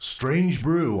Strange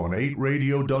Brew on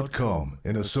 8radio.com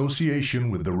in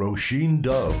association with the Roisin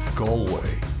Dove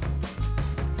Galway.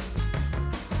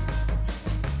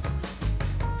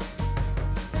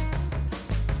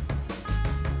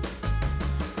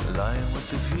 Lying with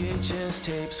the VHS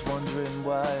tapes, wondering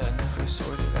why I never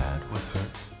sorted out with her.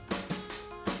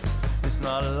 It's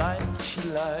not like she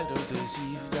lied or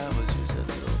deceived, I was just a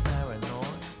little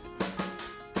paranoid.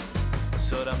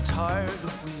 So I'm tired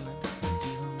of wheeling and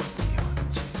dealing with the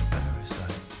armchair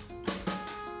parasite.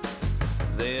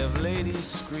 They have ladies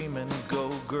screaming, go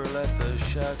girl at the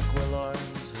shack, well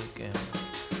arms again.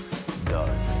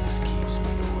 Darkness keeps me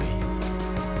awake,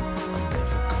 I'm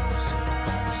never gonna sit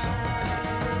on a Sunday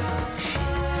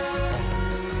milkshake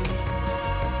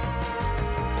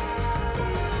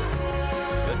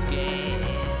again.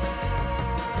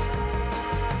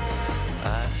 I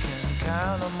can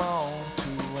count them on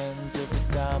two ends every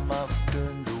time I've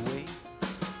turned away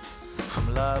from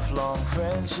lifelong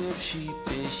friendship,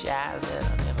 sheepish eyes that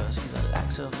I'll never see the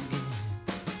likes of again.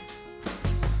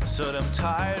 So I'm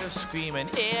tired of screaming,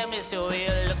 hey Mr.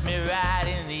 Will, look me right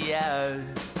in the eye.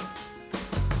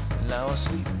 Now I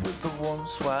sleep with the warm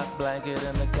white blanket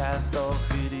and the cast off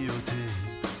videotape.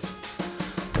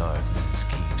 Darkness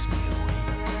keeps me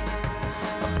awake,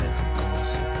 I'm never gonna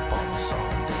sip on a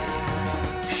Sunday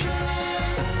milkshake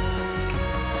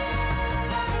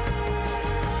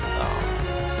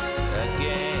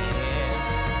again.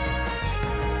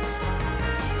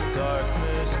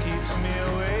 Darkness keeps me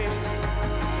awake,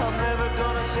 I'm never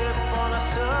gonna sip on a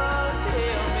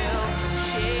Sunday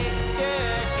milkshake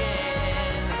again.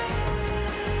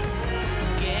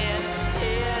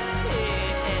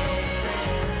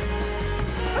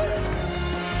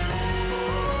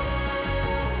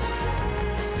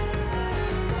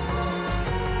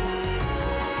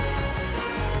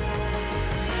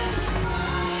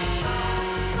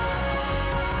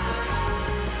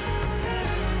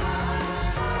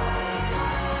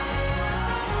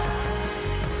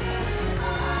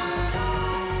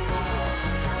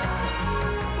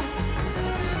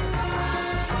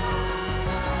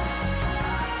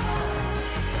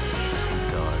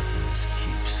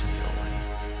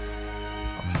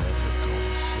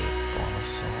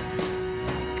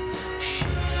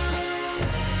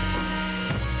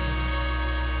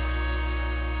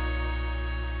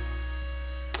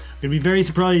 I'd be very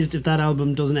surprised if that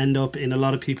album doesn't end up in a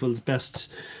lot of people's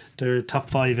their top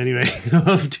 5 anyway,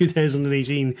 of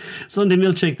 2018. Sunday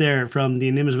Milkshake there from the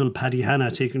inimitable Paddy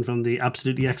Hanna, taken from the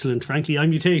absolutely excellent Frankly I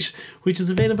Mutate, which is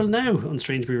available now on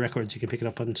Strange Brew Records. You can pick it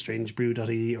up on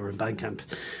strangebrew.ie or in Bandcamp,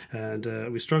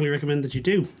 and we strongly recommend that you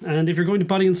do. And if you're going to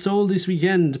Body and Soul this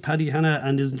weekend, Paddy Hanna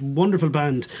and his wonderful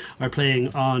band are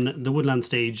playing on the Woodland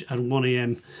stage at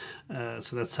 1am.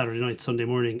 So that's Saturday night, Sunday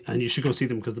morning, and you should go see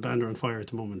them because the band are on fire at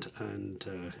the moment, and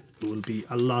it will be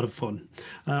a lot of fun.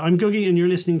 I'm Googie, and you're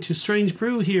listening to Strange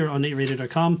Brew here on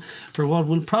 8radio.com for what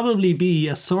will probably be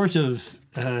a sort of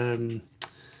Body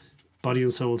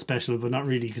and Soul special, but not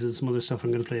really, because there's some other stuff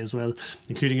I'm going to play as well,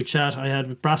 including a chat I had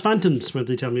with Brass Phantoms where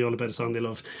they tell me all about a song they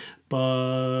love.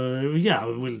 But yeah,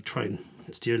 we'll try and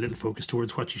steer a little focus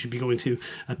towards what you should be going to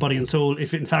at Body and Soul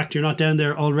if in fact you're not down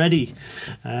there already.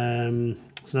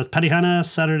 So that's Paddy Hanna,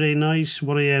 Saturday night,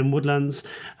 1am, Woodlands.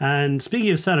 And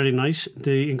speaking of Saturday night,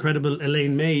 the incredible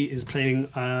Elaine May is playing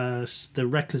at the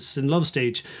Reckless in Love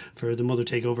stage for the Mother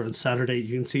Takeover on Saturday.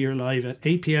 You can see her live at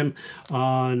 8pm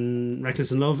on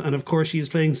Reckless in Love. And of course, she's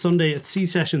playing Sunday at C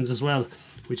Sessions as well,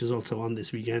 which is also on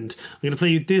this weekend. I'm going to play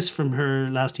you this from her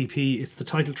last EP. It's the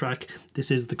title track.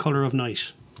 This is The Colour of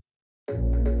Night.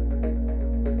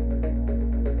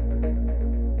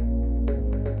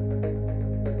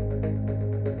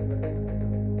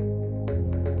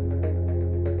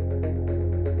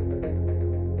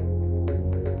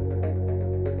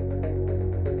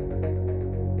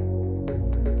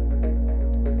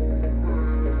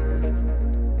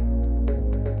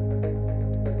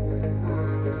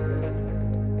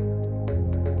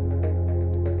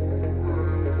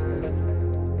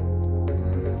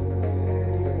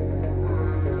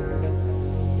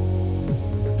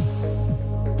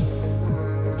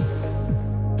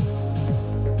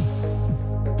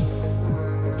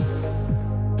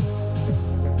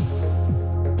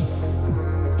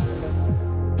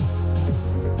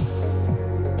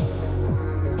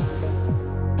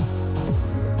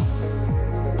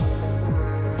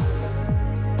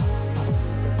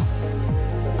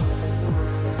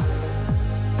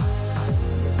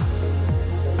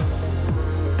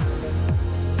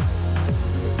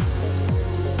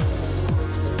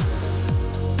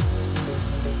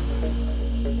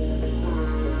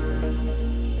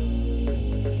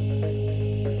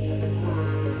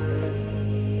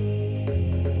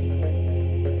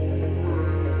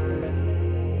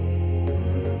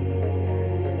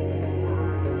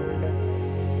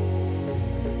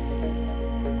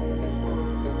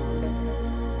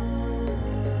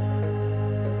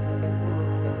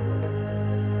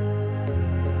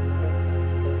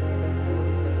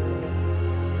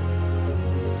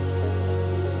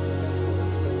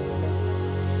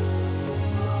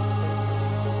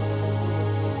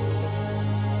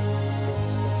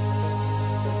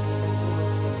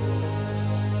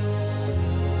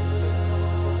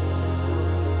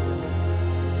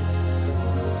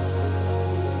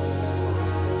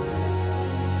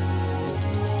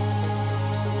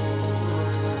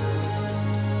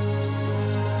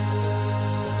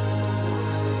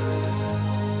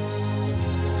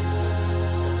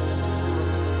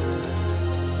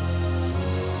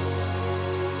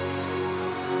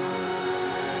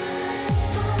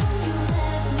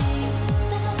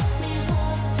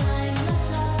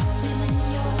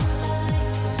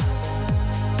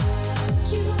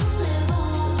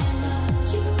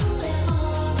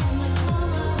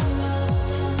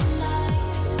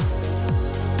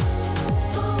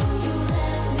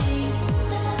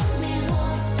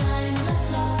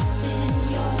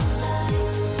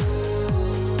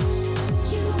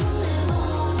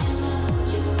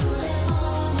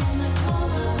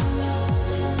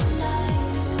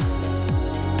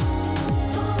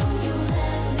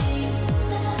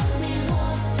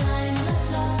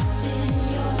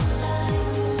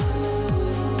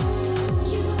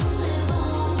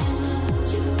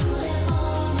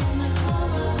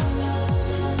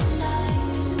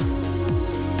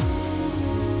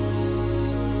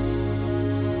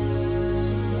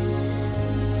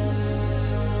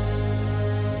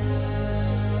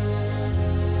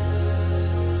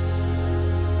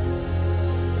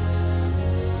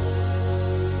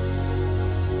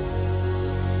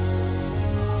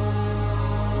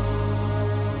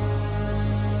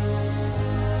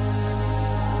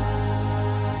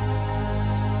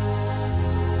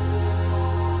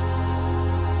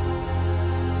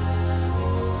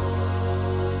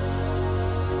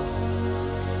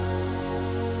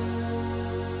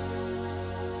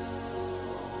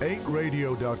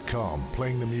 8radio.com,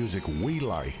 playing the music we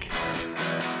like.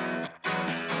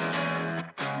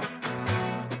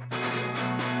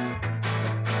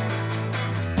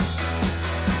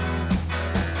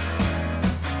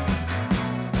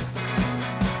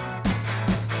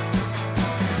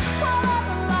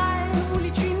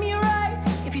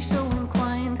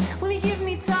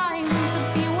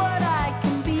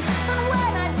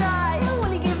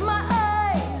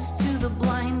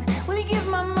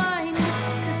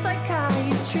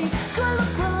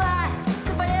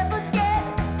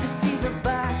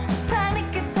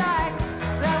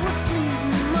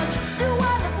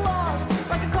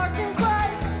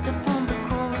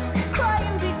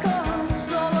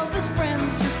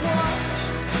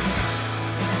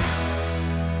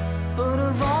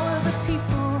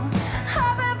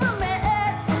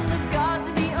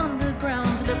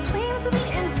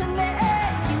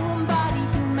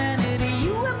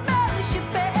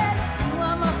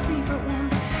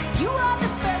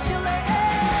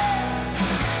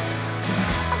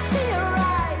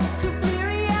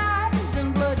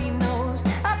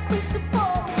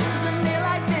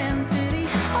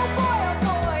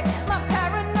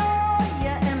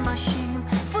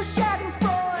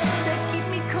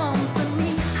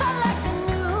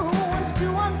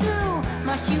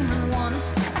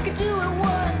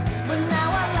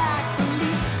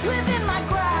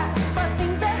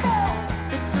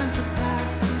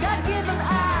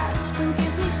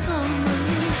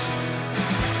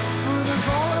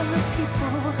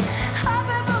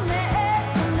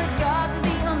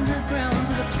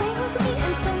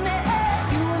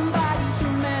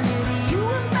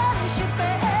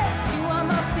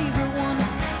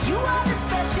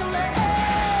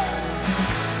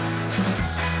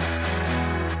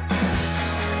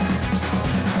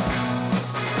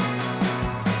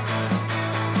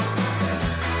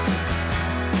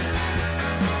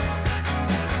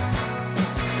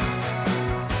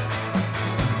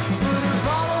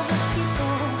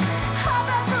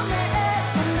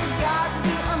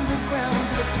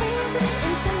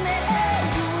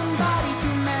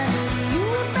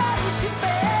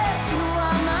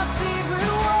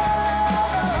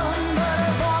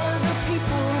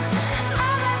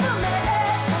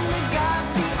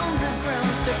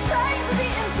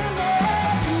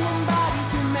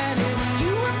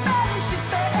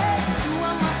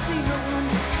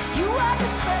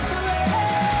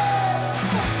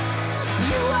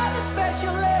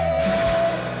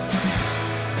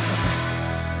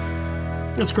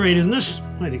 That's great, isn't it?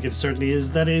 I think it certainly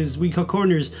is. That is We Cut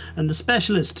Corners and The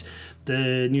Specialist,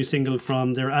 the new single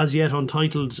from their as yet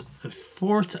untitled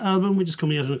fourth album, which is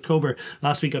coming out in October.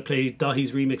 Last week I played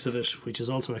Dahi's remix of it, which is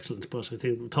also excellent, but I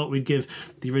think we thought we'd give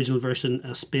the original version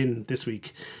a spin this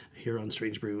week here on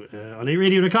Strange Brew on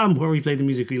 8radio.com, where we play the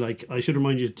music we like. I should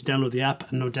remind you to download the app,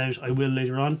 and no doubt I will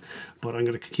later on, but I'm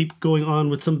going to keep going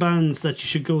on with some bands that you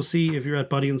should go see if you're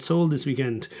at Body and Soul this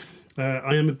weekend.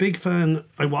 I was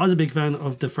a big fan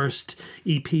of the first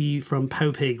EP from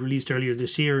Powpig released earlier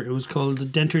this year. It was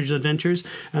called Denter's Adventures,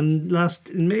 and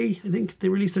in May I think they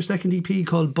released their second EP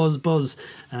called Buzz Buzz,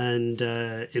 and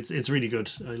it's really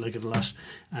good. I like it a lot,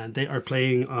 and they are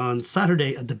playing on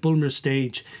Saturday at the Bulmer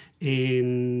Stage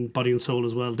in Body and Soul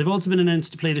as well. They've also been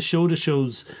announced to play the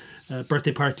Shows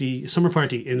summer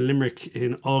party in Limerick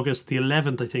in August the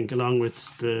 11th, I think, along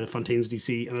with the Fontaines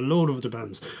DC and a load of other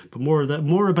bands. But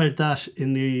more about that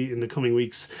in the coming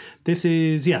weeks. Let's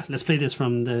play this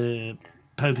from the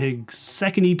Powpig's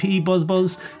second EP, Buzz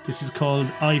Buzz. This is called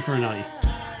Eye for an Eye.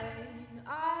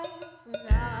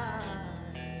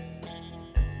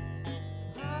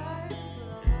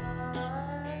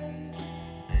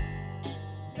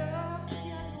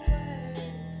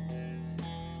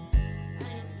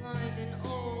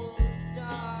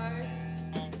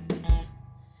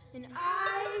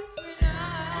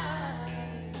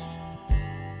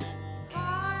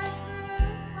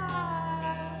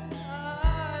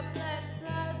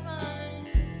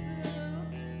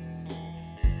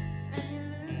 And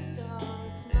you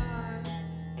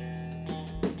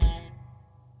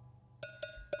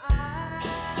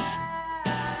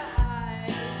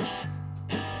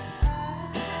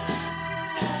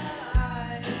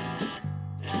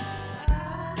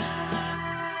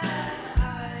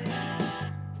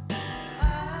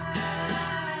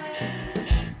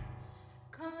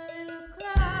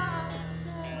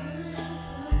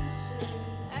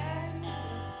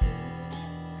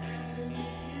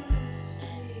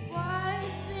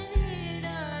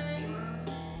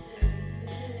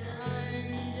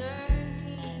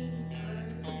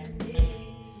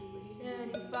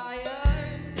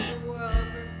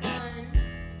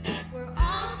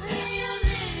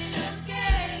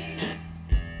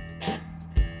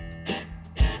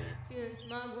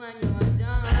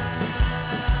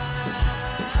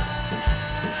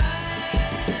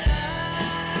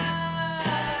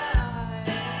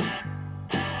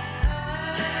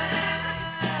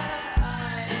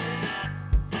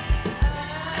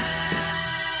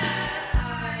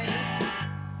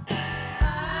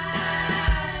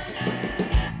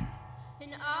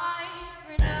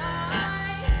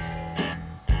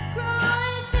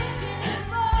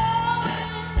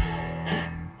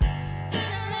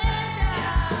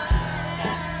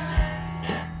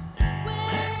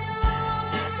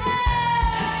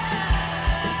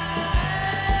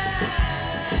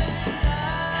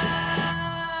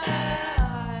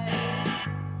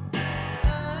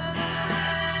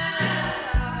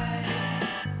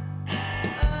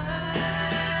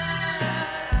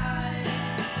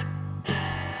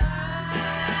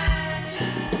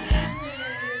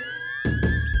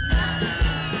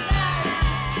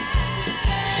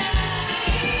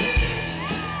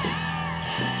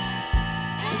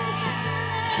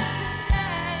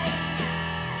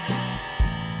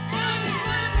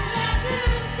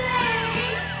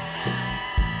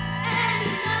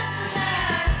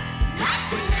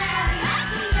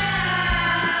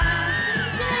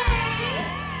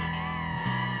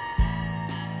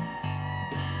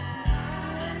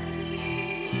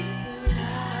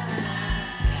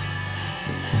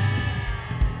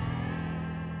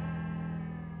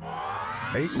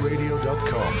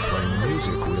 8radio.com, playing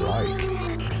music we like.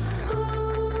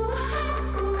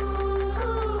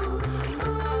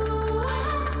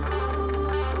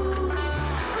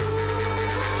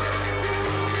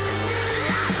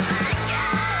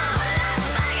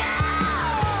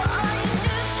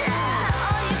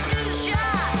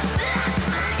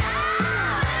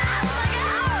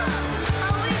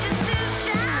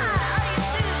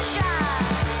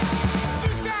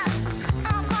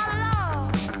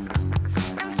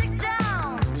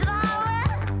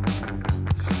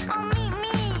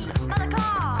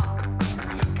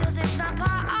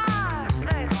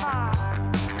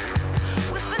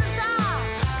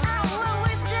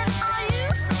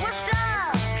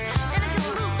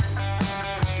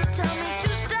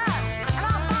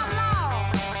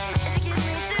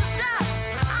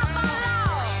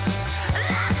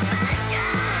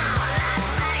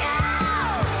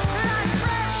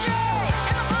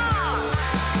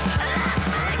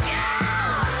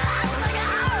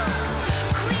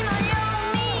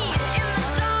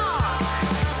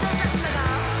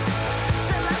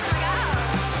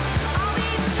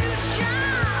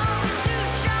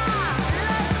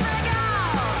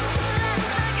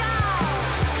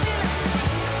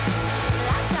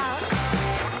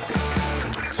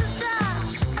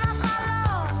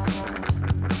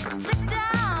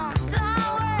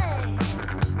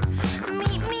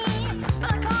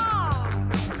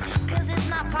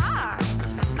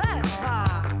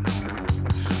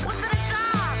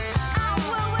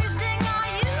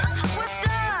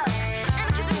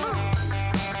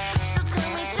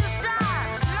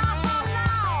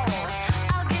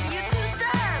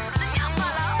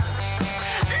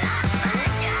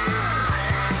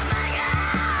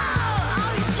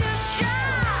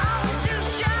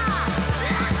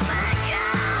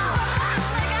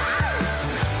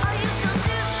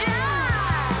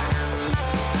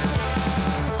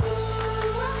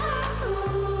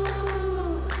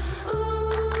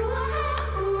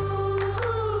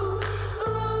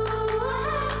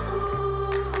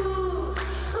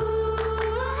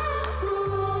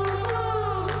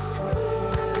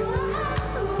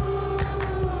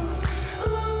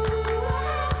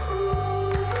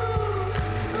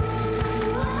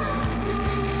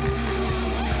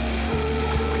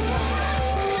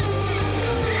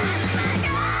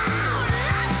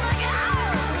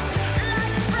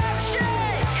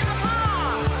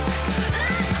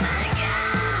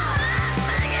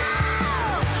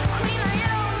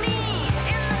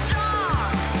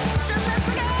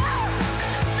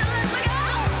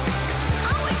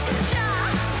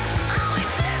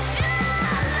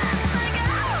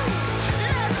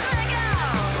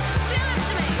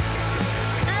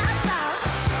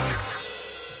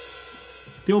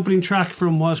 The opening track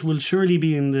from what will surely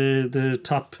be in the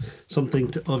top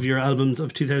something of your albums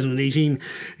of 2018.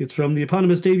 It's from the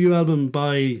eponymous debut album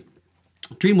by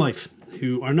Dreamwife,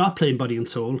 who are not playing Body and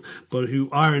Soul, but who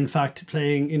are in fact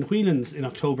playing in Whelan's in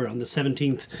October on the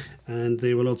 17th, and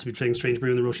they will also be playing Strange Brew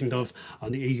and the Roisin Dove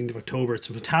on the 18th of October. It's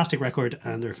a fantastic record,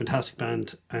 and they're a fantastic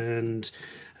band, and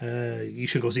you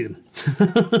should go see them.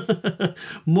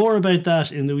 More about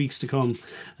that in the weeks to come.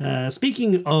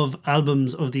 Speaking of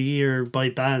albums of the year by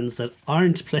bands that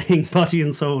aren't playing Body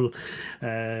and Soul,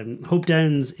 Hope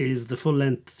Downs is the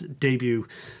full-length debut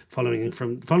following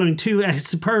two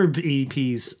superb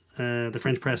EPs, The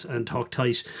French Press and Talk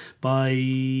Tight,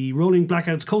 by Rolling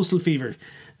Blackout's Coastal Fever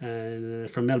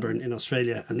from Melbourne in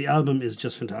Australia, and the album is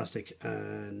just fantastic,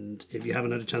 and if you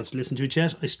haven't had a chance to listen to it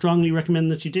yet, I strongly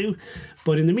recommend that you do.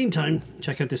 But in the meantime,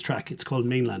 check out this track. It's called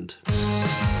Mainland.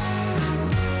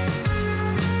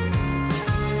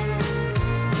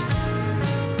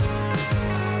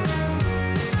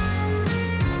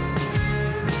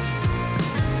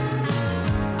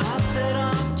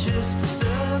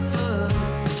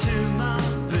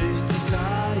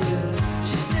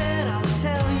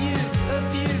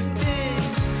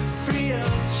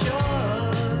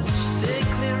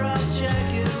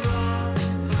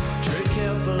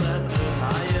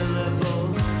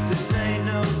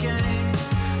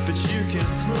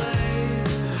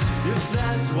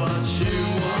 what you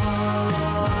want.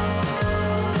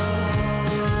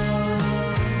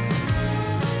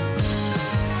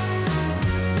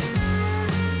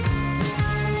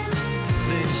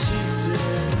 Then she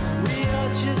said, we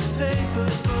are just paper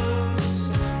boats,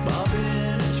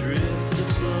 bobbing adrift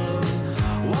afloat,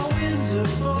 while winds of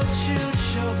fortune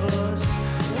shove us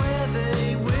where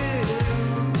they will.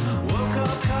 Woke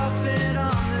up coughing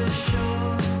on the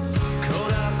shore,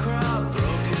 cold outcrop,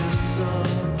 broken soul.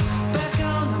 Back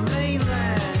on the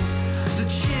mainland, the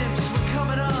chimps were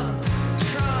coming up,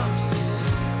 trumps.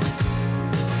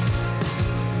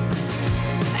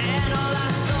 And all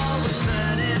I saw was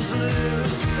burning blue,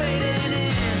 fading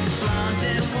into blonde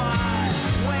and white.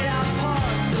 Way out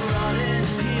past the rotting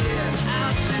pier,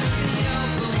 out to the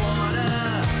open water,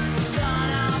 son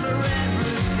of a red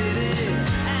roof city,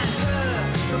 and her,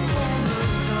 the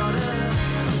former's daughter.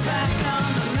 Back on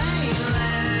the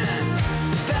mainland,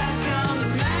 back on the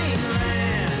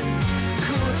mainland.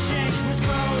 Cool change was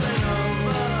rolling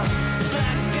over,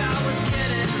 black sky was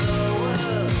getting lower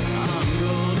on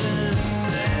golden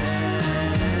sand.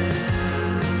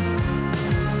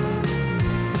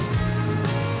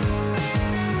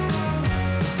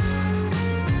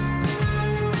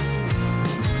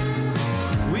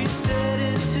 We stared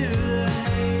into the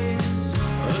haze,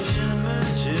 ocean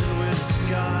merging with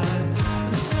sky,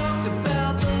 and talked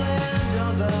about the land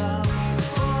of our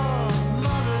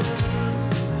foremothers.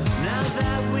 Now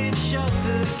that we've shut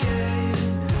the gate,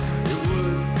 it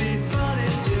would be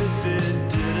funny if it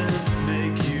didn't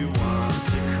make you want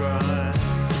to cry.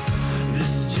 This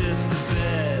is just the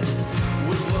bed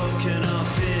we've woken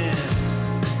up in.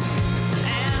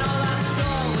 And all I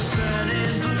saw was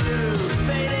burning blue,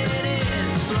 fading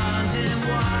into blonde and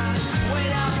white.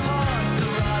 Wait out past the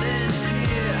rotting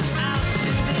pier, out to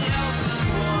the open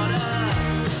water,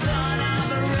 son of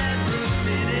a red roof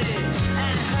city,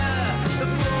 and her, the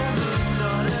former's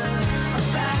daughter.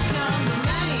 Back on the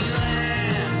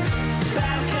mainland,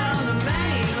 back on the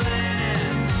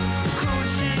mainland. Cool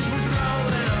change was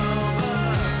rolling over,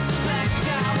 black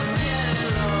sky was getting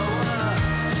lower,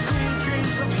 green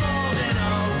dreams were folding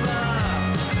over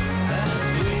as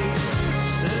we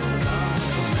sailed off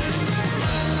the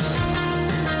mainland.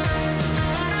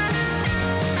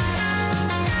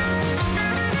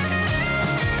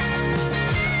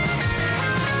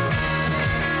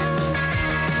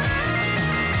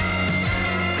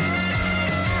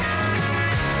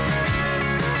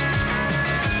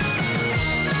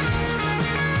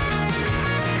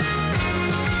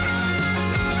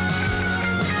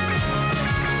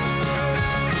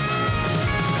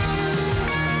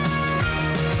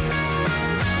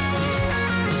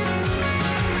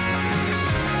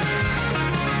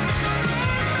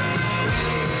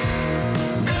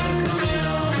 Never coming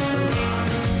off the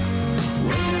line,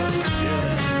 wake up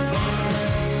feeling fine.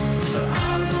 The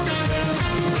eyes on the paper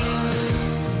ride,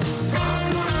 far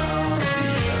corner of the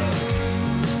earth,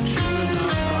 tripping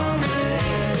up on the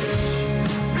edge,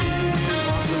 being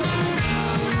impossible now.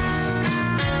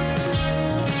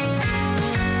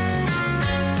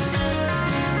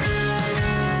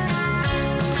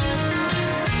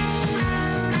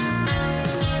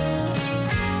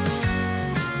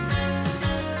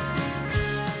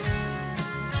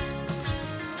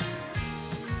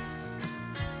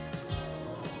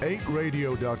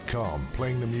 ain'tradio.com,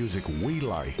 playing the music we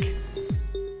like.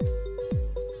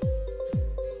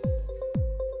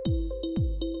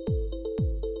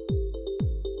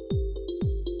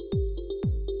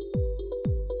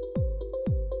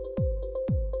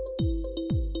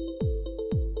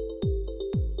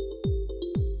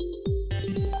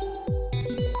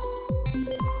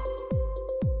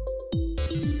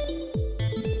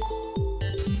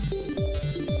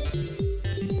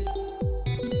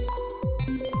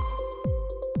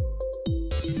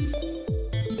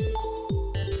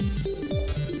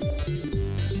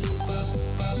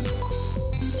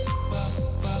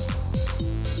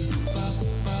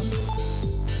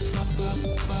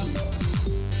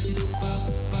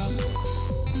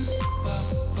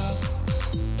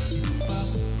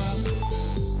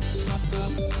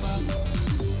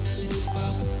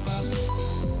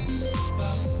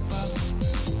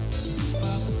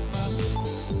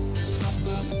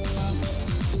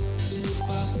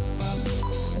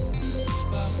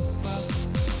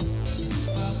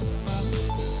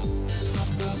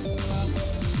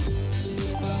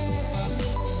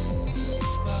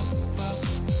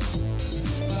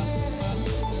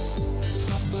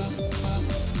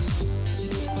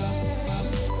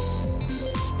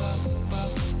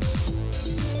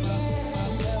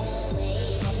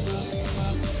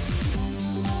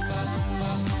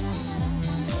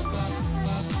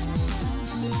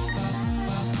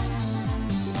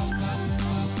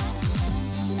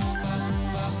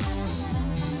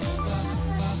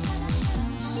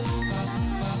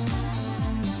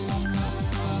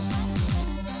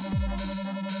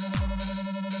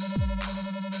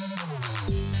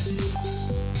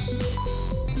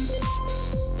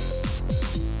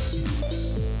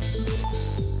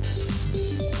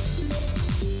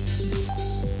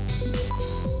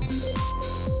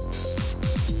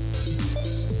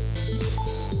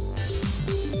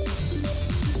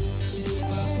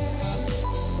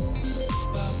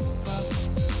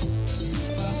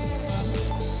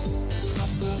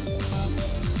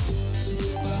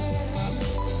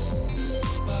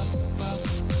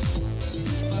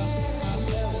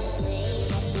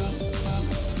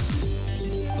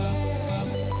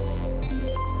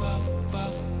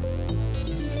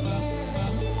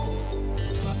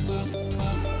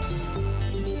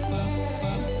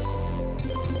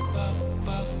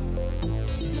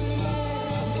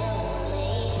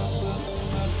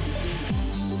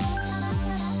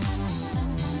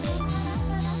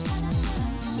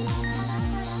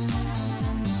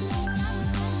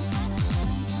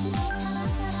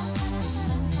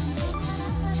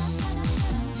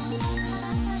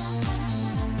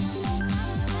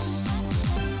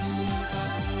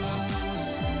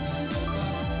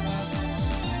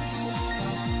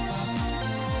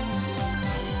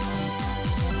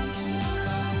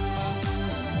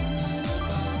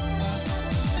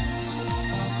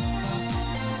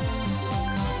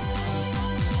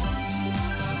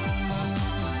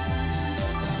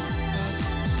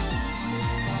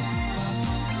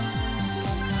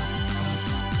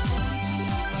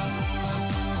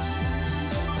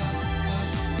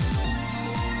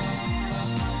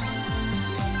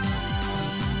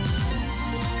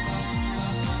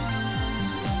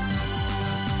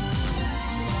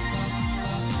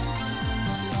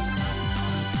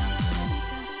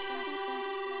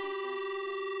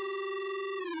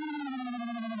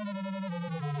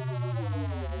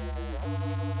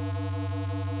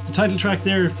 The title track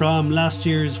there from last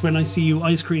year's When I See You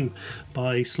Ice Cream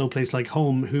by Slow Place Like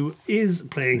Home, who is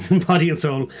playing Body and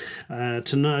Soul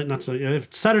tonight, not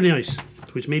tonight, Saturday night,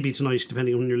 which may be tonight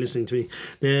depending on when you're listening to me.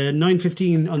 The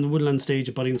 9:15 on the Woodland stage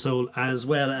at Body and Soul, as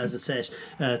well as a set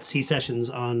at Sea Sessions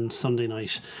on Sunday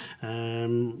night.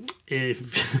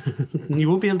 If you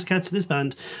won't be able to catch this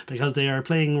band because they are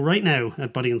playing right now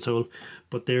at Body and Soul,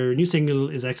 but their new single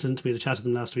is excellent. We had a chat to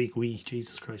them last week.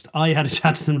 Jesus Christ, I had a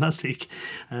chat to them last week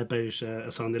about a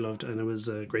song they loved, and it was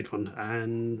great fun.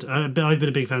 And I've been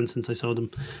a big fan since I saw them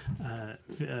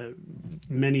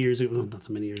many years ago. Well, not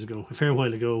so many years ago, a fair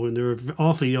while ago, when they were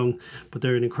awfully young. But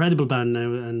they're an incredible band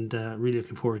now, and really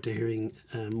looking forward to hearing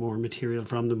more material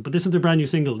from them. But this is their brand new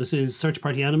single. This is Search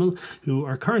Party Animal, who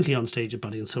are currently on stage at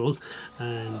Body and Soul,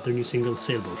 and their new single,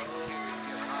 Sailboat.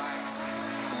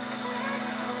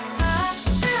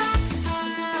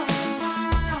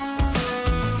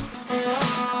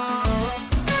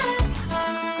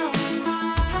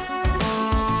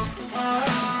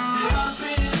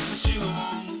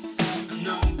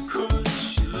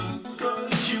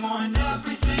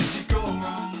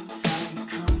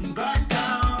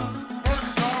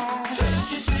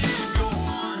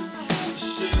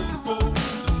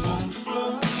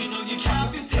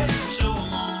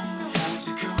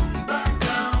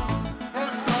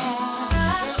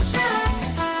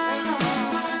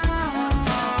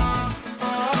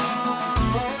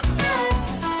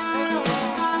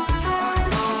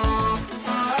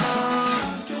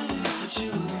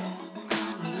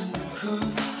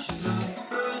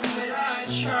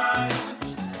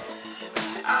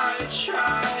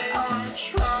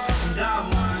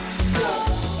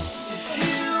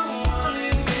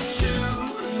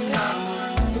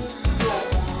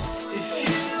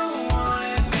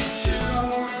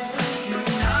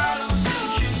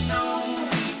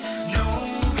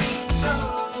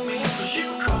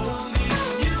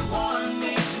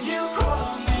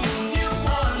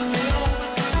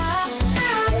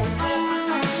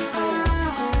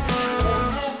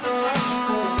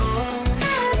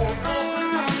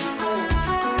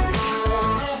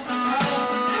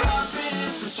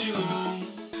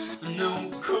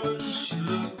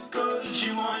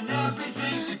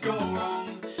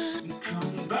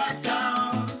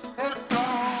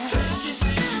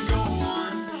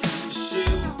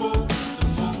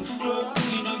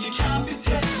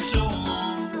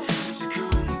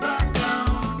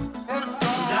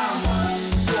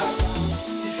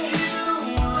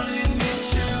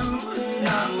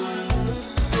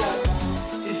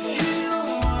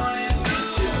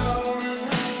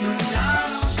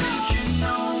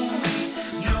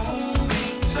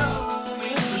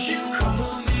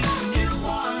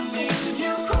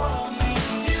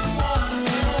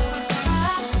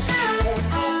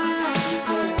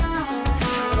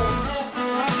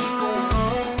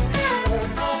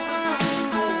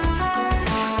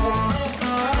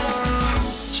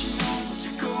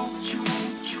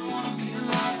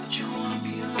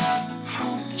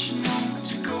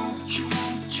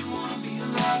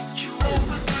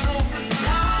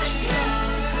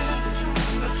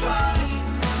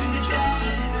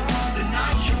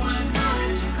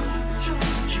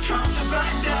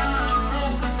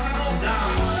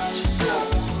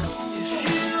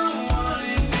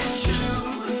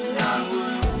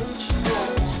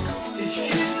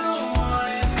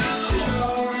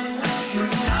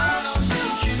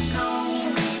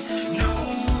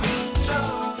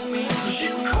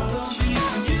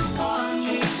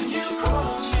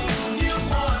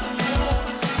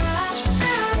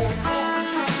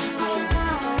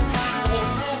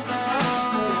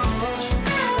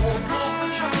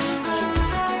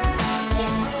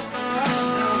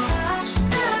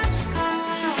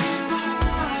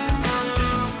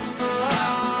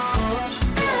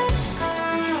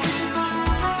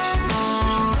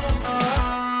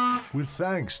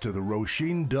 Thanks to the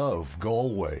Roisin Dove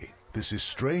Galway. This is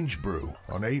Strange Brew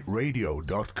on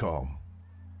 8radio.com.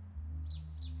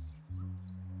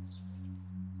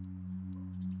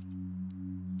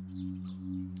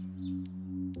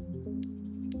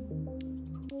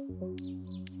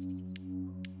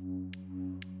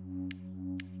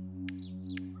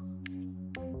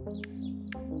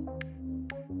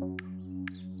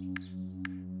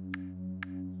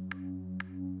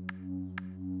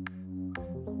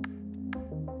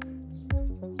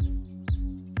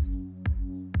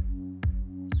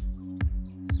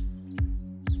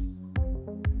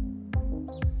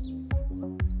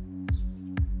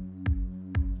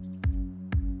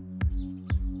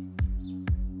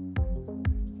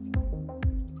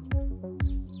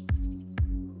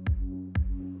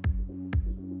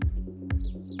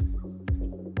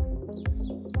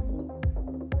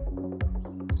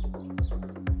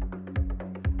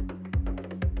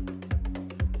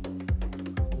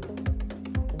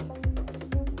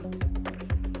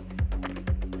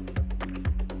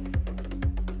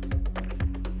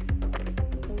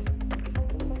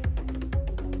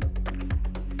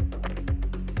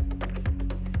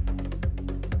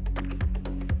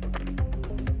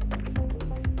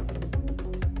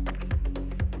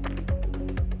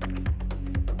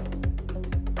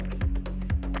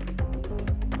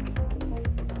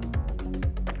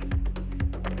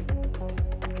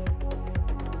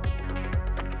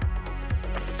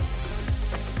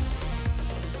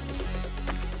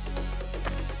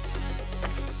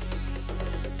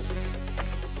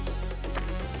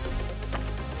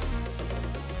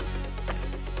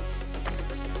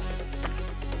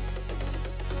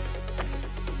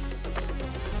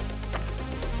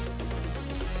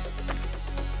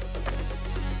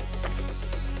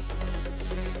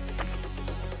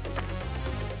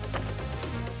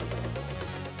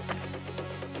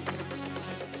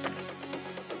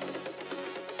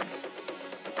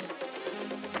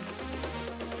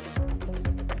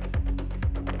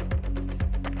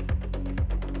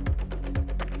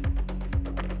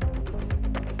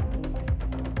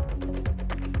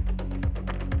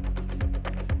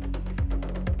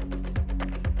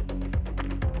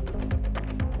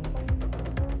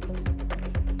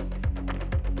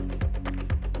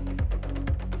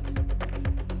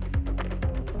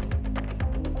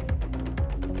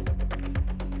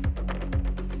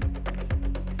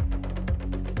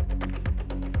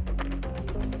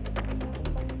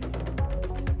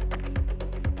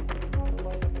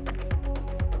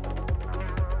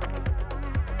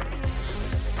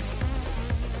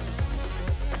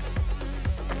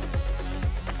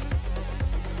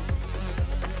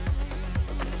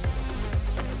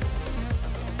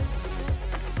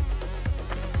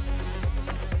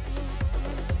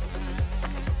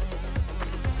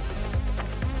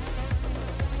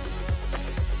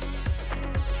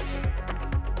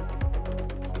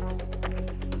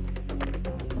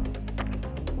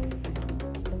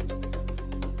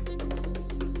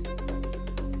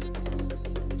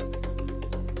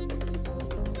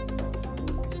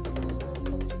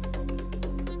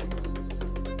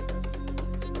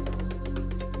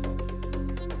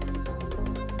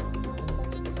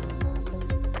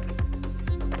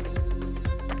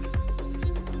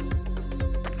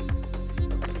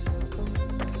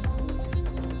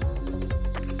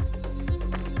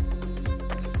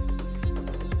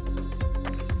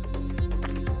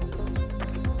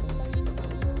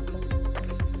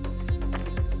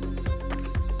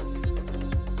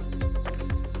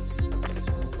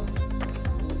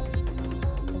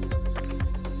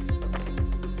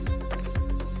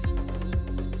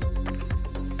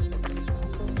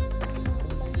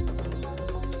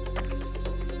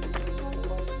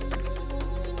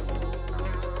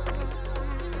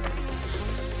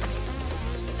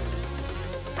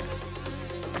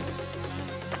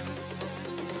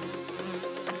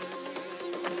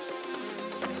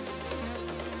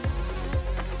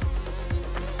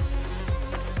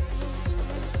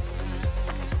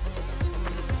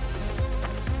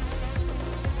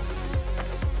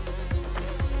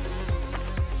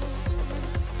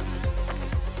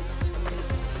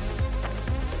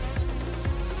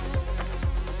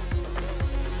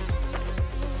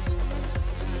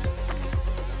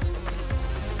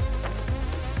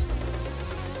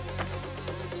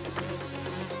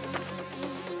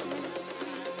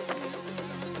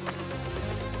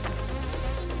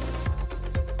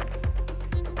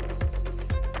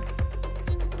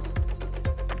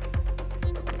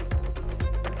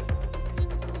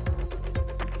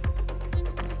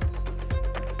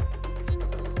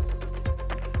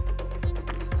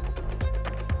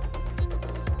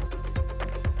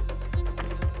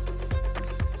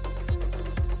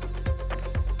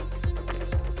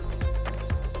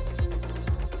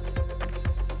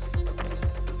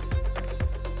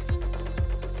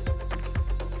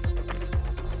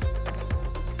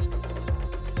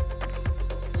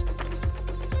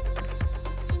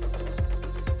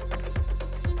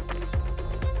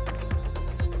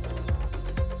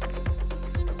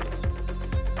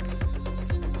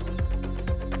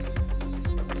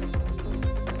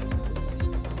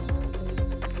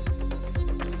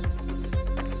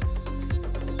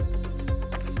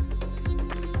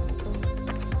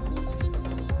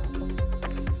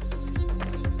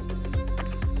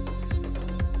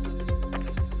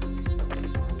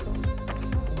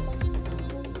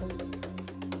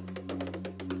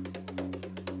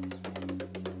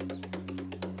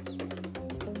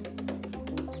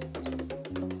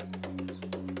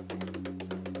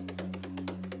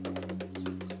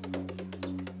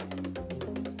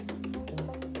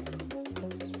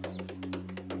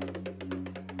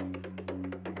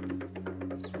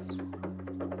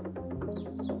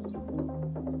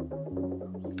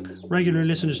 Regular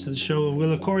listeners to the show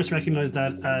will, of course, recognise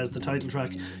that as the title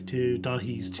track to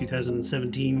Dahi's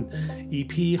 2017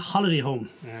 EP Holiday Home.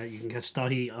 You can catch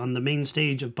Dahi on the main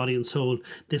stage of Body and Soul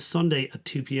this Sunday at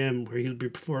 2 p.m, where he'll be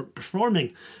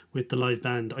performing with the live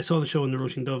band. I saw the show in the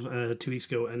Roisin Dove 2 weeks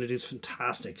ago, and it is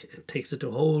fantastic. It takes it to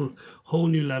a whole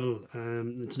new level.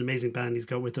 It's an amazing band he's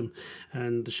got with him,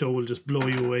 and the show will just blow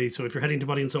you away. So if you're heading to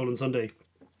Body and Soul on Sunday,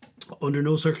 under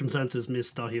no circumstances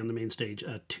miss Dahi on the main stage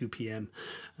at 2 p.m.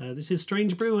 This is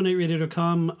Strange Brew on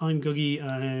 8radio.com. I'm Googie,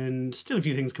 and still a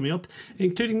few things coming up,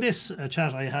 including this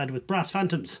chat I had with Brass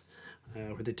Phantoms,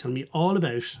 where they tell me all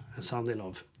about a song they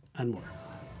love and more.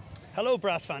 Hello,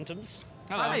 Brass Phantoms.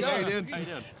 Hello. Hi, how are you doing? How you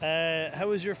doing? How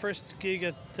was your first gig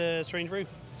at Strange Brew?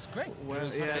 It's great. Well,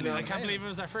 I can't believe it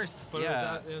was our first, but it was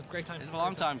a great time. It's a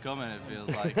long time coming, it feels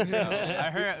like. We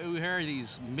hear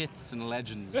these myths and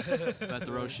legends about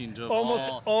the Roisin Dove.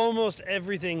 Almost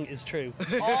everything is true.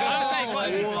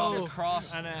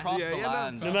 Across the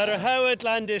land. No matter how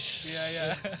outlandish,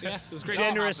 It was great.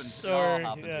 generous, It all or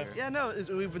happened.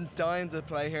 We've been dying to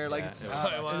play here. Like it's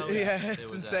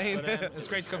it's insane. But, it's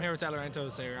great to come here with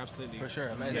Delorentos, so you're absolutely for sure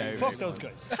amazing. fuck those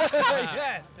guys.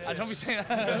 Yes. I don't be saying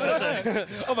that.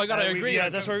 Oh my god, I agree. Yeah,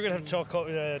 that's why we're gonna have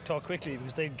to talk quickly,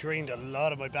 because they drained a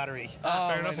lot of my battery.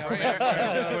 Fair enough.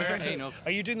 Hey, enough.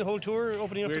 Are you doing the whole tour,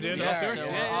 opening up? We're to doing the the whole So tour.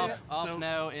 we're off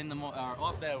now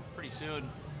off now pretty soon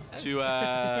to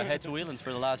head to Whelan's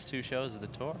for the last two shows of the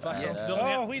tour. Back home to Dublin, Oh,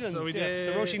 yeah. Whelan's, So we yes, did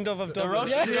the Roisin Dove of The Dublin.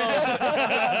 Roisin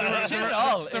Dove. It isn't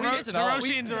all. It isn't all.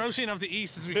 The Roisin of the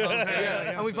East, as we call it.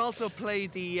 And we've also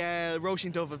played the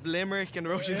Roisin Dove of Limerick and the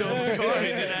Roisin Dove of We Cork.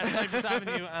 did Cypress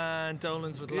Avenue and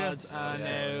Dolan's with the lads, and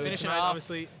now Finishing tonight, off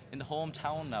obviously in the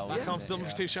hometown now. back home to Dublin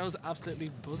for two shows, absolutely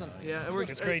buzzing. Yeah, and we're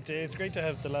It's great to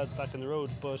have the lads back on the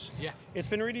road, but Yeah. it's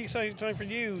been a really exciting time for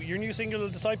you. Your new single,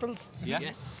 Disciples. Yeah.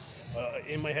 Yes.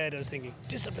 In my head, I was thinking,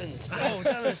 Disciplines. Oh,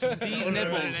 that is these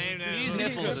nipples. These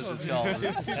nipples, as it's called.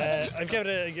 I've given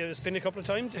it a spin a couple of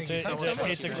times. It's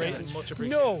a great. Much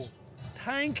appreciated. No,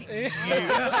 thank you.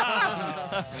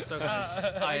 So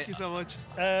good. Thank you so much.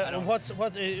 And what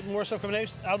more stuff coming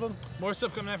out? Album? More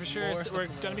stuff coming out for sure. We're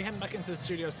going to be heading back into the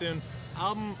studio soon.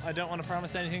 Album, I don't want to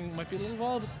promise anything. Might be a little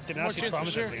while, but Didn't more actually tunes for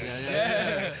promise sure. anything.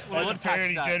 Yeah. That's a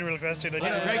fairly general question.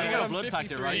 Greg, you got a blood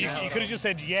factor right now. You could have just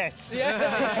said yes.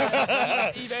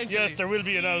 Eventually. Yes, there will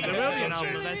be an album. There will be an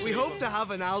album eventually. We hope to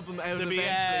have an album out There'll be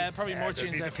eventually. probably more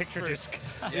There'll be tunes the out picture first. disc.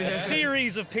 A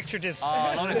series of picture discs.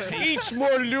 A load of tape. Each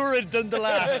more lurid than the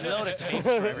last. A load of tapes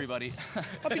for everybody.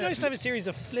 It'd be nice to have a series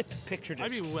of flip picture I'd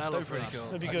discs. be well up for that.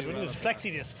 That'd be good, wouldn't it?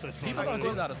 Flexi discs, I suppose. People don't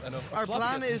do that enough. Our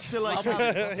plan is to like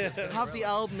have the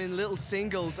album in little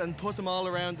singles and put them all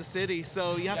around the city.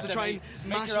 So you have to to try and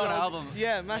make mash your own it out. album.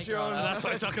 Yeah, mash your own. That's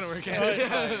why it's not going to work out.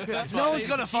 That's No one's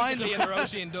gonna find them.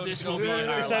 This will be our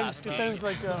last. This sounds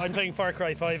like I'm playing Far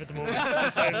Cry 5 at the moment.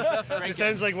 This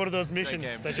sounds like one of those missions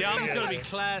game. that The you album's going to be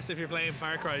class if you're playing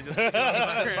Far Cry. Just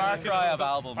Far Cry of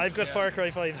albums. I've got Far Cry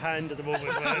 5 hand at the moment.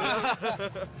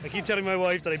 I keep telling my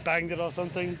wife that I banged it off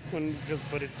something,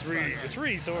 but it's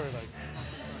really sore. Like,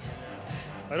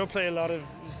 I don't play a lot of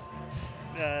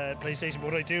PlayStation, but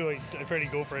when I do, I fairly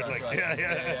go for it. Like,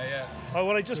 yeah. Oh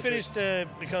well, I just finished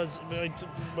because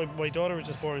my daughter was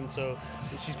just born, so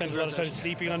she spent a lot of time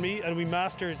sleeping on me, and we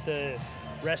mastered the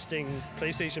resting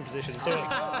PlayStation position. So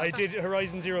I did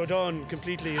Horizon Zero Dawn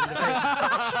completely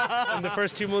in the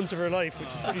first 2 months of her life, which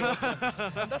is pretty awesome.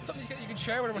 That's something you can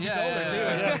share with her when she's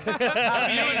Yeah,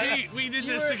 older too. we did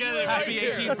this together. Happy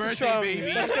 18th That's a birthday, strong,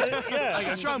 baby. that's good, yeah.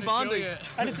 It's strong bonding.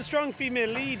 And it's a strong female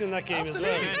lead in that game as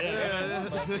well. Yeah.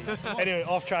 Anyway,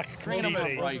 off track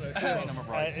completely.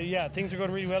 Yeah, things are going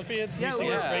really well for you. Yeah, Music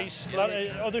is yeah. great. A lot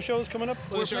of other shows coming up.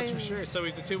 Well, shows for sure. So we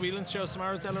have the two Whelan's shows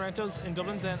tomorrow at Delorentos in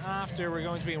Dublin. Then after we're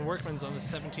going to be in Workman's on the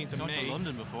 17th of Going to May.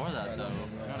 London before that, though.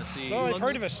 We're going to see. Oh, I've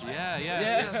heard of it.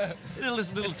 Yeah.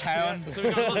 Little town. So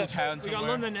we got, little town we got somewhere.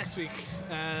 London next week.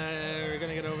 We're going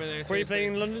to get over there. Where are you Thursday.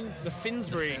 playing in London? The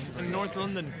Finsbury in North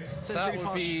London. Sounds That really would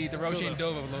posh. be the It's cool Roisin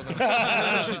though. Dove of London.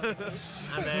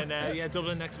 And then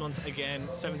Dublin next month again,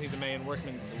 17th of May in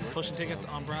Workman's. Pushing tickets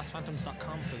on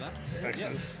brassphantoms.com for that.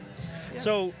 Excellent.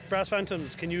 So, Brass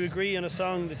Phantoms, can you agree on a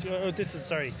song that you... Oh, this is...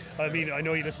 Sorry. I mean, I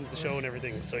know you listen to the show and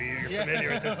everything, so you're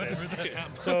familiar with this bit.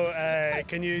 So,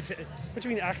 can you... what do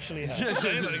you mean, actually have?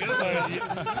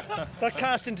 That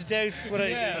cast into doubt,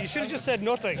 but you should have just said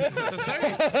nothing.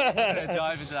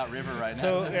 Dive into that river right now.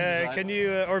 So, can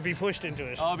you... or be pushed into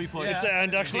it. I'll be pushed. It's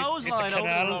and actually, it's a Clothesline over the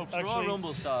canal, ropes, Royal actually.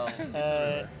 Rumble style.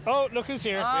 Oh, look who's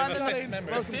here. Ah, We have a the fifth fifth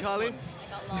member. Welcome, Colleen.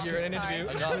 lost. You're in an Sorry.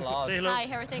 interview. I got lost. Say hello. Hi,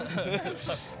 how are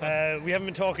things? We haven't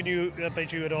been talking to you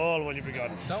about you at all while you've been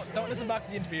gone. Don't listen back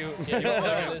to the interview.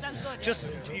 Sounds good. Just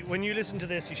when you listen to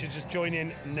this, you should just join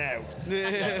in now. Sounds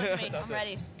good to me. I'm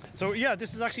ready. So yeah,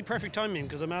 this is actually perfect timing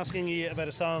because I'm asking you about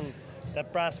a song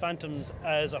that Brass Phantoms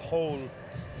as a whole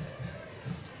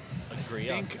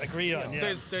agree on.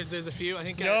 Yeah. There's a few. I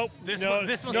think. No, this no, one,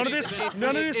 this must none be, of this. this- None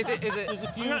of this. Is it? There's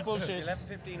a few bullshit.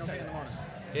 11:15 okay in the morning.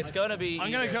 It's gonna be.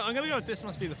 I'm gonna go with This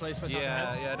Must Be the Place by Talking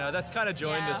Heads. Yeah, no, that's kind of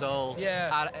joined Yeah. us all.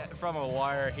 From a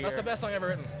wire here. That's the best song ever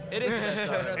written. It is the best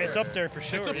song ever. It's up there for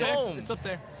sure. It's up yeah. there. Home. It's up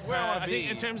there. where I wanna I think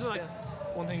be. in terms of like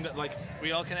one thing that like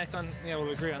we all connect on. Yeah,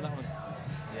 we'll agree on that one.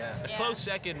 Yeah. A close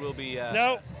second will be.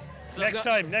 No. Next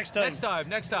time. Next time.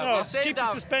 No, I'll save keep that.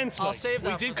 the suspense. I'll like. save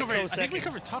that. We did for the cover. I close think we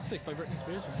seconds. covered Toxic by Britney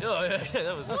Spears. Oh, yeah,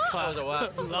 that was class. That was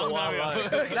a Long while time ago.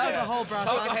 back. That was a whole Brass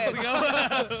Talking Phantoms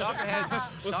heads. ago. Talking heads.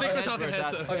 We'll stick with Talking where it's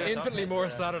Heads. at. I'm Yeah, infinitely more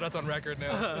sadder that's on record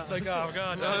now. It's like, oh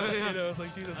god, you know, it's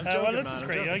like Jesus. Well, this is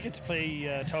great. I get to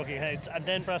play Talking Heads and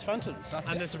then Brass Phantoms.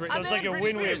 And it's a So Britney. it's like a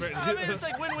win-win. I mean, it's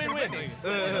like win-win-win. All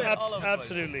over the place.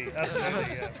 Absolutely.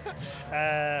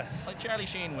 Yeah. Like Charlie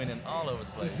Sheen winning all over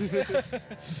the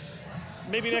place.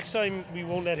 Maybe next time we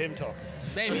won't let him talk.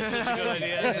 Maybe such a good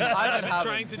idea. Listen, I've I've been been having-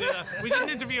 trying to do that. We did an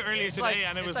interview earlier today, like-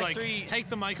 and it it's was like like, three- take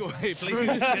the mic away, please.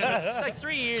 Yeah. It's like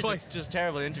 3 years Twice. of just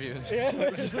terrible interviews.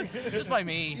 Just by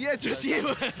me. Yeah, just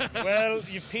you. Well,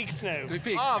 you've peaked now. We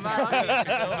peaked. Oh man, I'm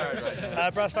so hard right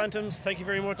now. Brass Phantoms, thank you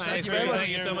very much. Thank you very much.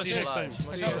 Thank you so much. See you next time.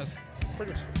 Thanks for having us.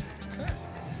 Brilliant.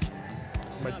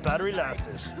 My battery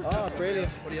lasted. Oh, brilliant.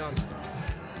 What are you on?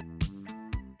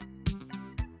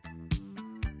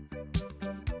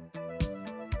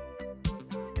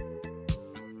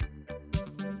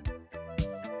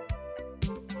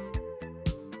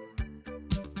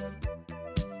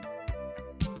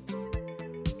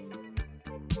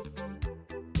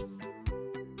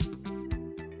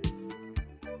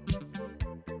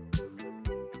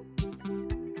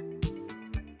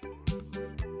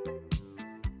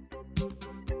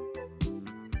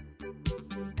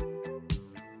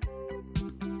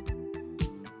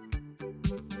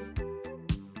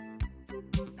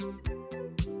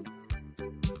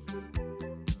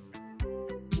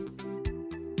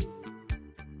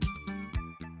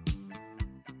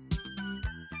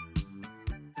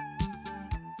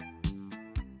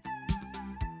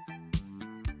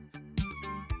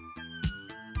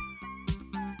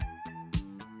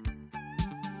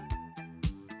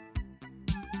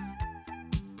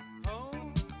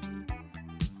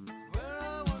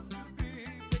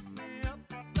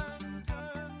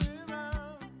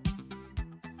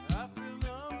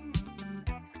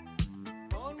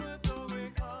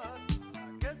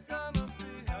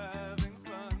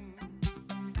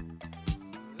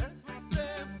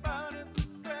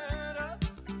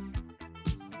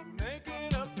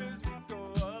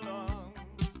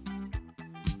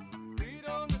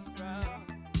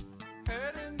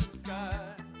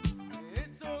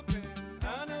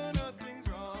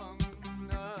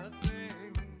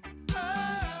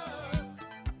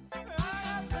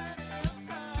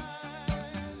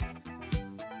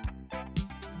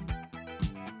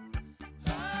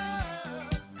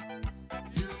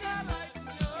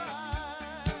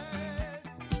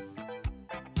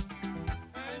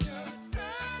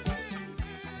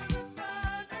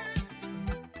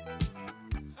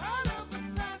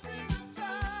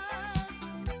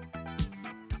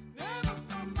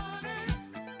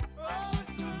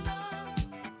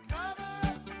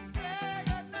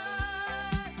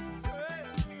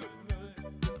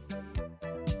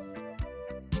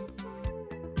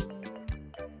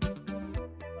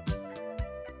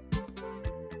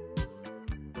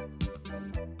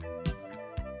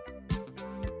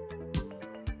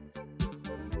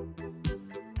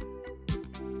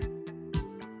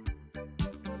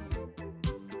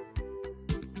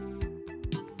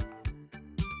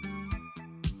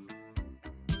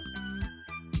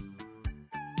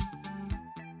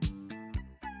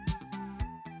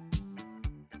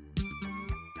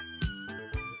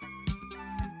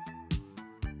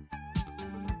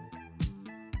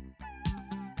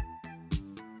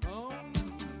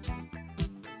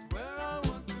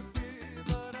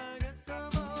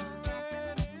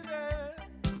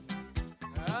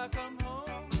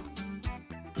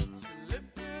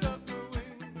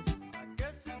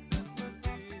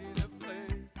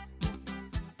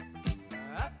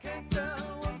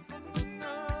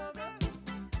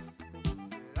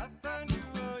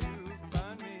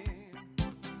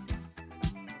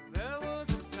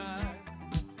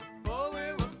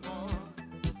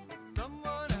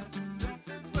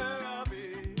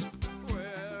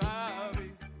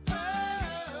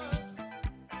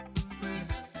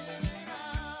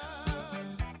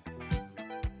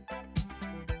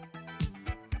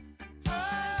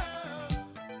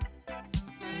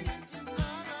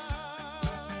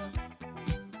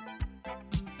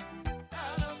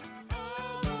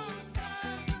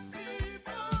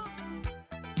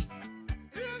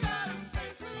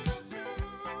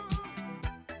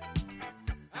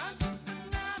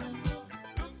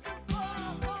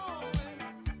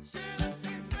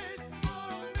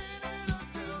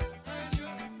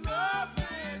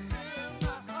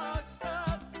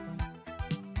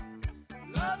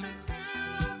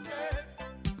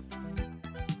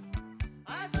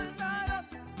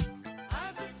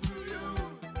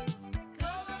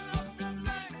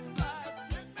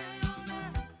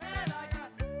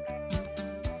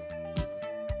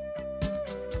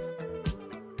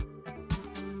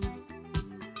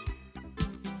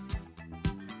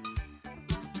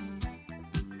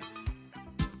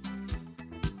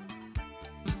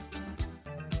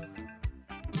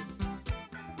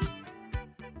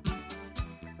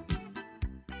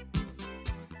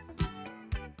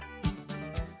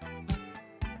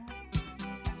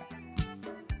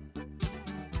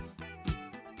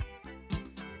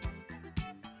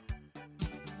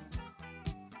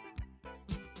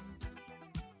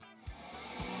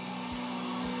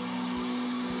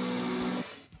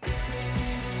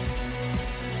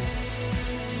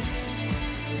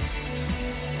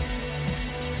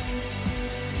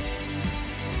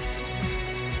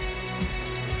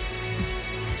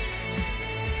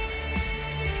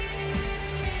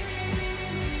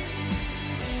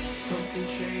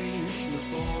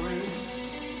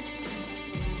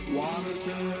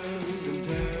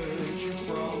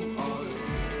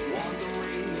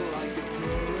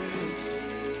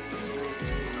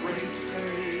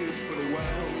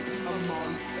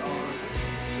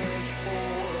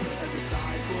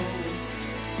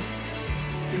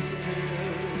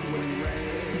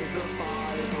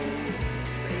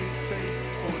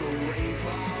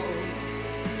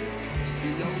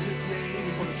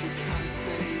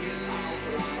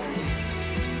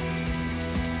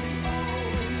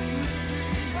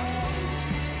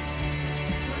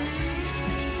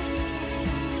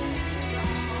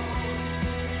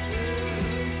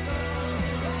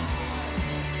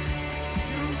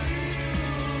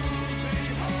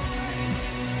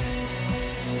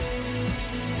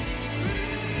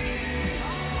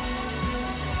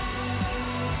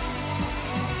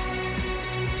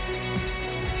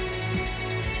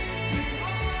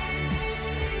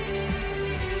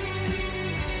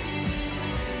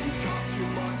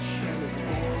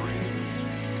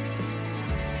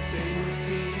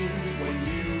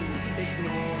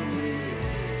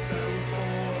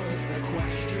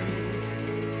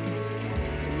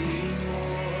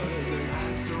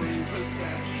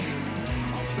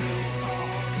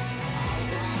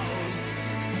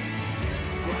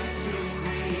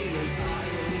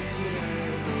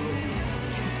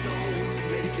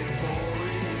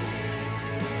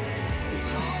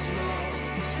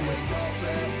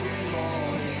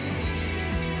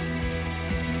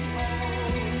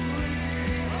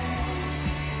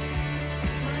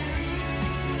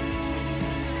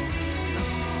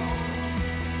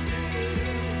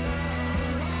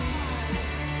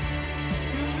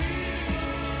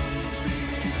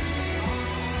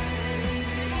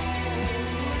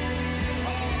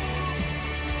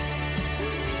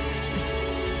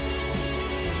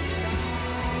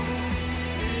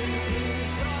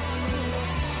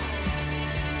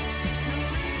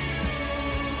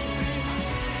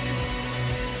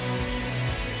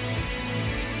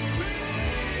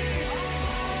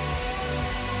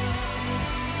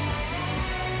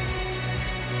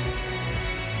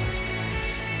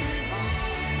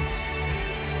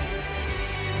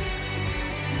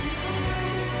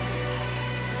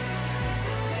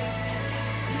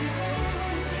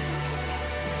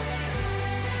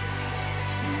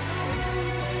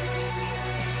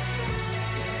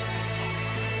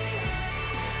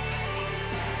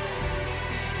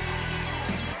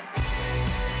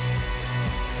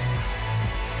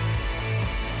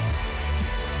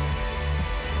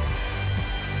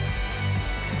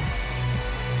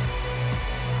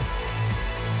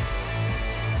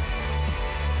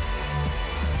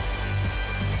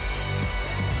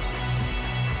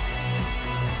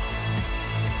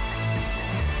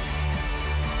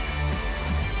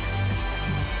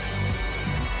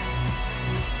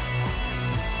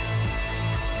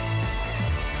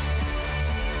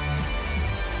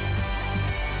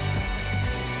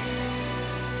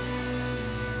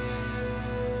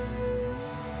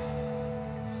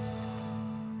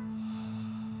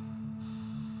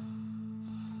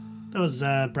 was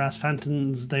Brass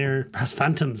Phantoms,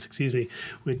 excuse me,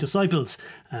 with Disciples,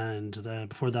 and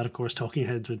before that, of course, Talking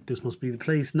Heads with This Must Be the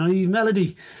Place, Naive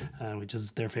Melody, which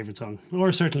is their favourite song,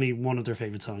 or certainly one of their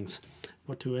favourite songs.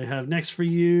 What do I have next for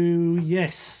you?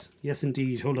 Yes,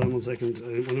 indeed. Hold on one second.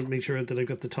 I want to make sure that I've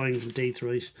got the times and dates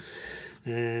right.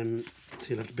 So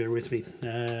you'll have to bear with me.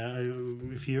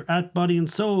 If you're at Body and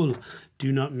Soul,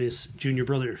 do not miss Junior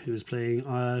Brother, who is playing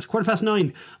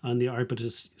 9:15 on the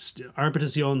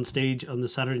Arbitration stage on the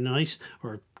Saturday night,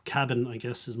 or cabin, I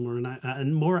guess, is a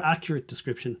more accurate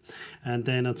description. And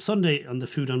then on Sunday on the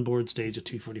Food on Board stage at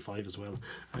 2:45 as well.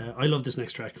 I love this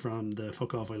next track from the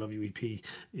Fuck Off I Love You EP.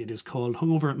 It is called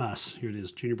Hungover at Mass. Here it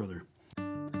is, Junior Brother.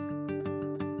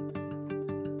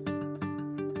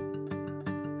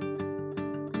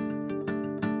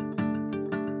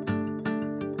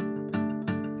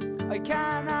 I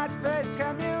cannot face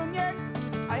communion,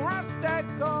 I have to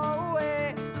go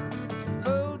away.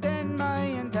 Food in my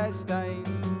intestine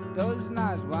does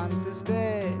not want to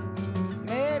stay.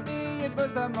 Maybe it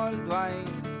was the mulled wine,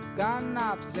 gone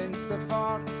off since the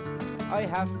 4th. I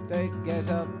have to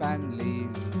get up and leave,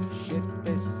 shit,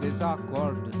 this is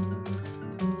awkward.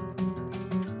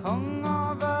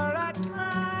 Hungover at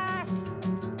Mass,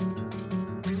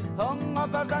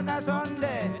 hungover on a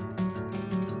Sunday,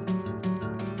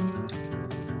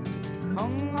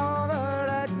 hungover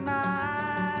at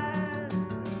Mass.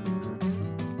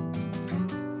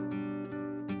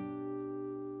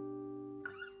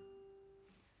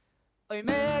 I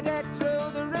made it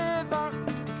through the river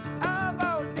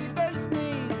about people's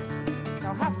knees.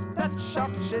 Now half the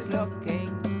church is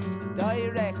looking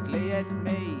directly at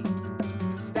me.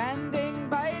 Standing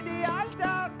by the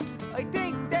altar, I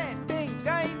think they think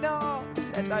I know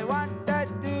that I want to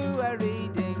do a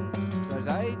reading, but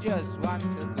I just want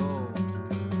to go.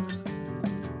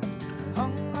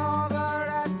 Hungover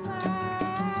at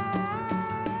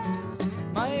Mass,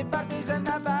 my body's in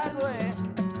a bad way.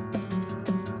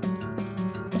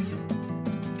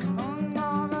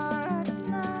 Hungover at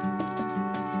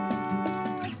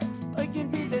Mass, I can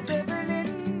feel the devil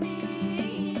in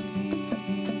me.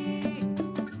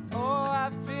 Oh,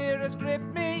 I fear has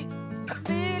gripped me, I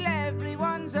feel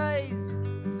everyone's eyes.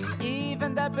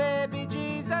 Even the baby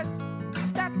Jesus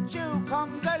statue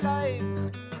comes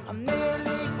alive. I'm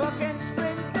nearly fucking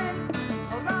sprinting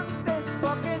around this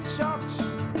fucking church.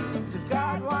 Does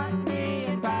God want me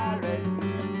in Paris?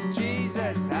 Does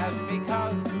Jesus have me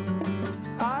cause?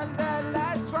 All the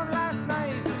lads from last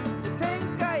night will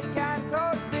think I can't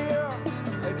hold clear.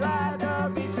 I'd rather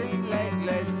be seen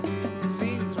legless than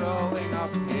seen throwing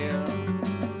up here.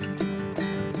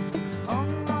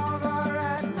 Hungover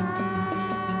at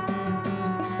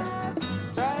Mass,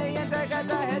 trying to get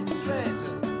the head straight.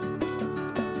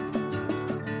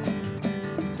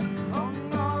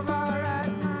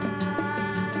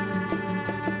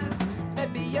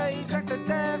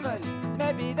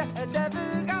 Maybe the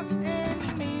devil got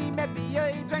in me. Maybe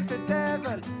I drank the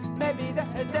devil. Maybe the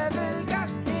devil got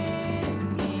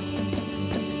in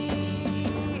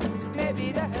me.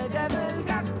 Maybe the devil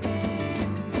got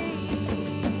in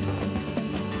me.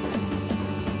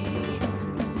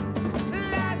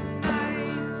 Last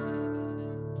night.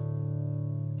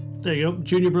 There you go,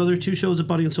 Junior Brother. 2 shows at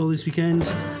Body and Soul this weekend.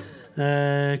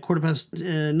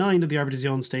 9:15 at the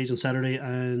Arbitration stage on Saturday,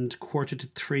 and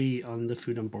 2:45 on the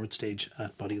Food on Board stage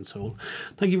at Body and Soul.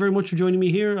 Thank you very much for joining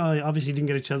me here. I obviously didn't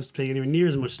get a chance to play anywhere near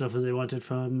as much stuff as I wanted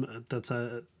from that's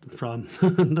on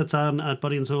at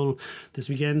Body and Soul this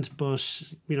weekend, but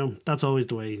you know, that's always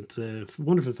the way. It's a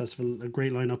wonderful festival, a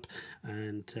great lineup,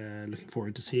 and looking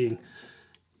forward to seeing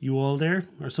you all there,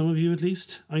 or some of you at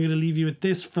least. I'm going to leave you with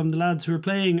this from the lads who are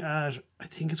playing at, I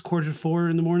think it's 4:45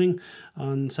 in the morning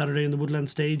on Saturday in the Woodland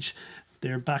stage.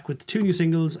 They're back with 2 new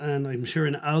singles, and I'm sure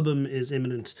an album is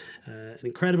imminent. An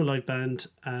incredible live band,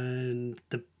 and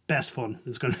the best fun.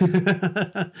 It's going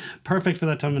to perfect for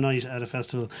that time of night at a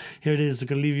festival. Here it is. I'm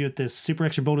going to leave you with this Super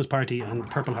Extra Bonus Party and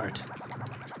Purple Heart.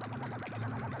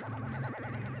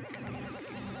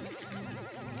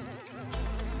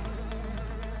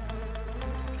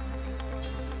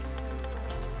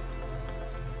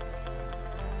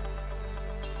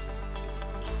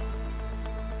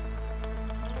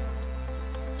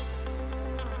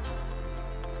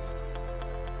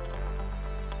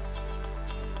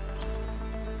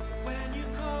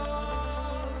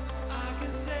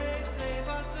 Save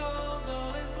our souls,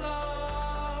 all is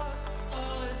lost,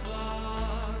 all is lost.